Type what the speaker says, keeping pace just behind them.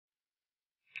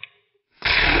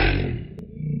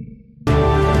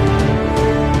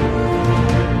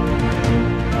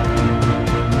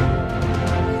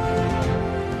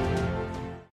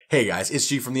Hey guys, it's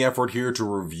G from the F Word here to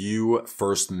review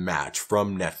First Match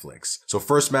from Netflix. So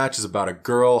First Match is about a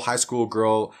girl, high school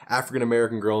girl,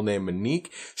 African-American girl named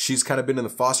Monique. She's kind of been in the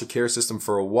foster care system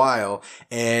for a while,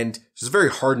 and she's a very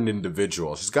hardened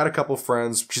individual. She's got a couple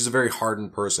friends. She's a very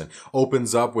hardened person.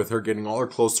 Opens up with her getting all her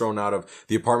clothes thrown out of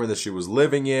the apartment that she was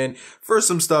living in for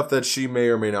some stuff that she may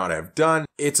or may not have done.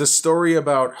 It's a story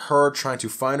about her trying to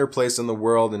find her place in the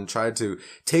world and try to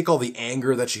take all the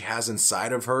anger that she has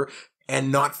inside of her and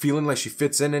not feeling like she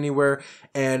fits in anywhere.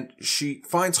 And she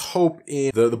finds hope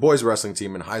in the boys wrestling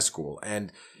team in high school.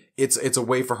 And it's a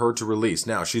way for her to release.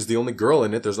 Now, she's the only girl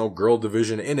in it. There's no girl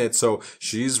division in it. So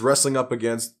she's wrestling up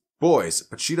against boys,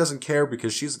 but she doesn't care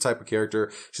because she's the type of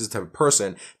character, she's the type of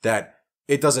person that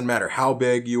it doesn't matter how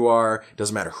big you are, it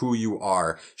doesn't matter who you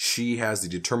are. She has the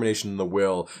determination and the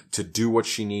will to do what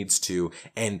she needs to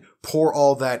and pour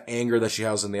all that anger that she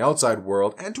has in the outside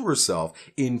world and to herself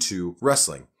into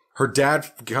wrestling. Her dad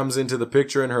comes into the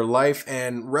picture in her life,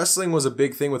 and wrestling was a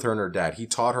big thing with her and her dad. He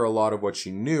taught her a lot of what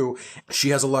she knew. She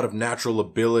has a lot of natural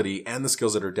ability and the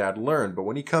skills that her dad learned. But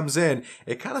when he comes in,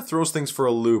 it kind of throws things for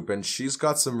a loop, and she's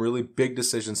got some really big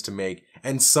decisions to make.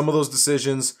 And some of those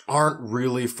decisions aren't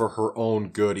really for her own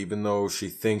good, even though she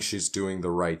thinks she's doing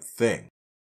the right thing.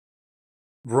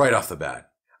 Right off the bat,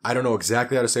 I don't know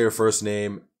exactly how to say her first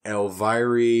name.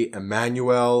 Elvire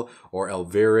Emmanuel or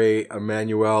Elvire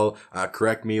Emmanuel.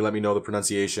 Correct me. Let me know the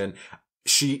pronunciation.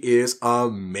 She is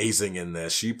amazing in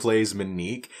this. She plays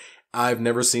Monique. I've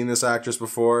never seen this actress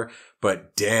before,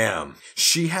 but damn,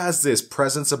 she has this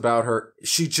presence about her.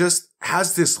 She just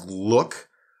has this look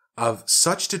of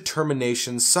such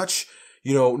determination, such,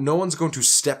 no one's going to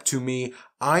step to me.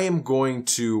 I am going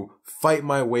to fight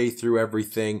my way through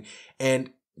everything.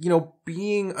 And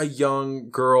being a young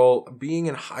girl, being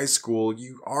in high school,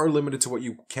 you are limited to what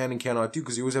you can and cannot do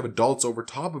because you always have adults over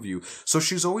top of you. So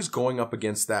she's always going up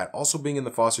against that. Also being in the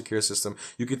foster care system,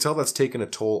 you can tell that's taken a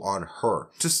toll on her.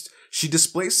 She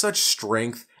displays such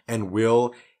strength and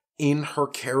will in her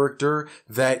character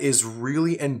that is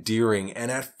really endearing. And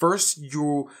at first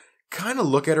you kind of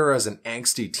look at her as an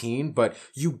angsty teen, but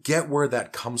you get where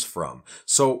that comes from.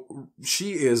 So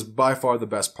she is by far the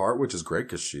best part, which is great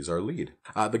because she's our lead.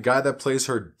 The guy that plays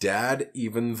her dad,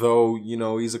 even though,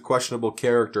 he's a questionable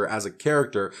character as a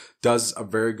character, does a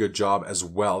very good job as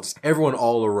well. Just everyone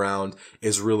all around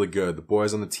is really good. The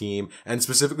boys on the team, and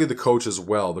specifically the coach as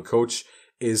well. The coach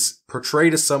is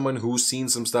portrayed as someone who's seen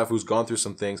some stuff, who's gone through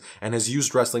some things, and has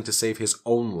used wrestling to save his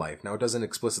own life. Now, it doesn't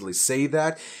explicitly say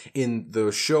that in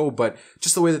the show, but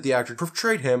just the way that the actor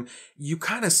portrayed him, you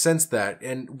kind of sense that,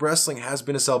 and wrestling has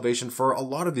been a salvation for a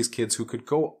lot of these kids who could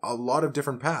go a lot of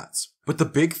different paths. But the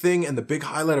big thing and the big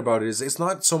highlight about it is it's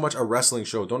not so much a wrestling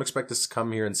show. Don't expect us to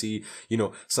come here and see,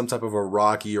 some type of a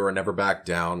Rocky or a Never Back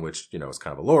Down, which, is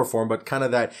kind of a lower form, but kind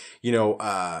of that,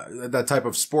 that type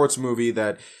of sports movie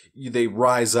that they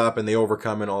rise up and they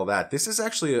overcome and all that. This is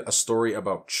actually a story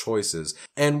about choices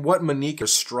and what Monique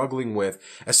is struggling with,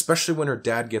 especially when her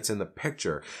dad gets in the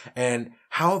picture, and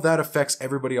how that affects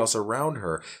everybody else around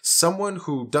her. Someone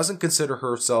who doesn't consider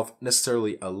herself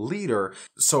necessarily a leader,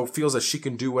 so feels that she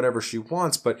can do whatever she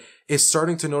wants, but is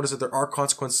starting to notice that there are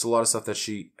consequences to a lot of stuff that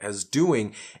she is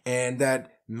doing, and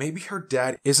that maybe her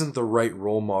dad isn't the right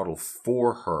role model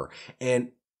for her.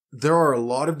 And there are a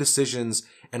lot of decisions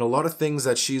and a lot of things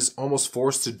that she's almost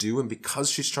forced to do. And because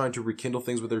she's trying to rekindle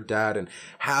things with her dad and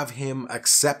have him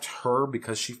accept her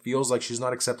because she feels like she's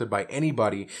not accepted by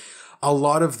anybody, a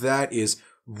lot of that is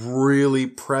really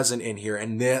present in here,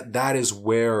 and that is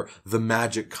where the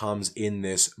magic comes in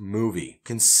this movie. You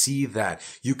can see that.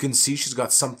 You can see she's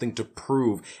got something to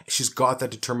prove. She's got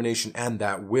that determination and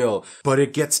that will, but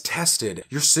it gets tested.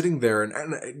 You're sitting there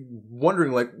and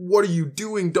wondering, like, what are you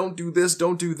doing? Don't do this,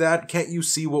 don't do that. Can't you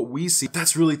see what we see?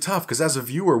 That's really tough because as a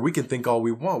viewer, we can think all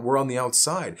we want. We're on the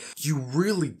outside. You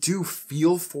really do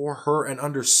feel for her and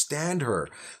understand her.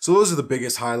 So those are the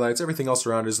biggest highlights. Everything else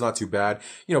around it is not too bad.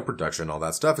 Production, all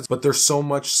that stuff. But there's so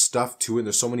much stuff to it.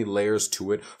 There's so many layers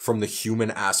to it from the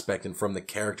human aspect and from the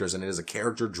characters. And it is a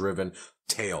character-driven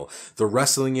tale. The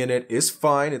wrestling in it is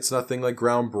fine. It's nothing like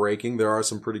groundbreaking. There are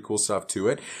some pretty cool stuff to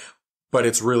it. But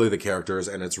it's really the characters,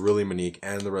 and it's really Monique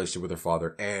and the relationship with her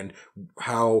father and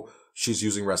how she's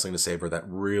using wrestling to save her that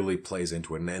really plays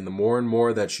into it. And the more and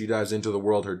more that she dives into the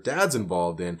world her dad's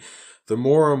involved in, the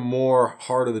more and more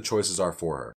harder the choices are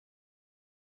for her.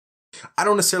 I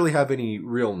don't necessarily have any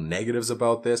real negatives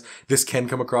about this. This can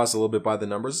come across a little bit by the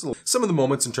numbers. Some of the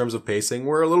moments in terms of pacing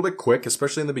were a little bit quick,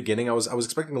 especially in the beginning. I was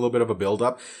expecting a little bit of a build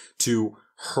up to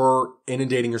her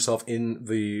inundating herself in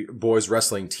the boys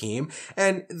wrestling team.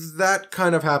 And that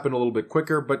kind of happened a little bit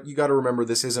quicker, but you got to remember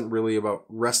this isn't really about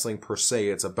wrestling per se.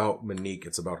 It's about Monique.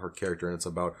 It's about her character, and it's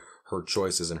about her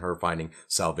choices and her finding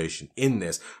salvation in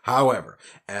this. However,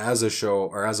 as a show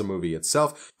or as a movie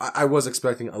itself, I was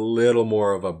expecting a little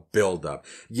more of a build up.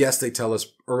 Yes, they tell us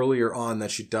earlier on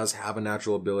that she does have a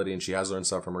natural ability and she has learned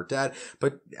stuff from her dad,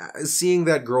 but seeing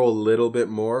that grow a little bit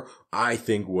more, I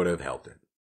think would have helped it.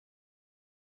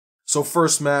 So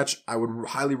first match, I would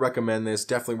highly recommend this.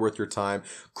 Definitely worth your time.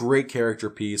 Great character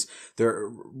piece. They're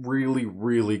really,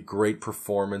 really great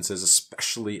performances,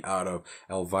 especially out of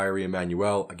Elvira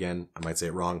Emanuel. Again, I might say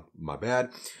it wrong. My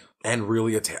bad. And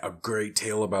really a great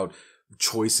tale about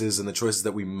choices and the choices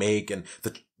that we make and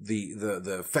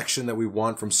the affection that we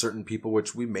want from certain people,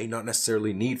 which we may not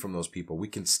necessarily need from those people. We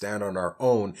can stand on our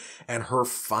own, and her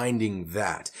finding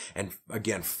that, and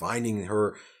again, finding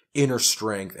her inner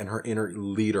strength and her inner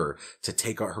leader to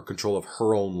take out her control of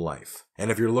her own life. And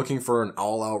if you're looking for an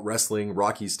all-out wrestling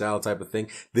Rocky style type of thing,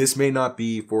 this may not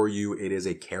be for you. It is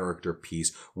a character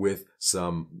piece with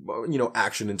some,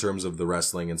 action in terms of the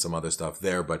wrestling and some other stuff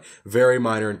there, but very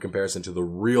minor in comparison to the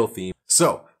real theme.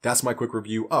 So that's my quick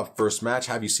review of First Match.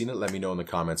 Have you seen it? Let me know in the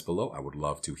comments below. I would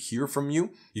love to hear from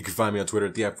you. You can find me on Twitter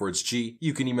at TheFWordsG.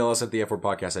 You can email us at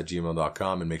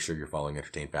thefwordpodcast@gmail.com, and make sure you're following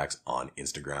Entertain Facts on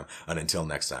Instagram. And until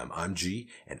next time, I'm G,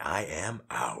 and I am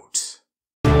out.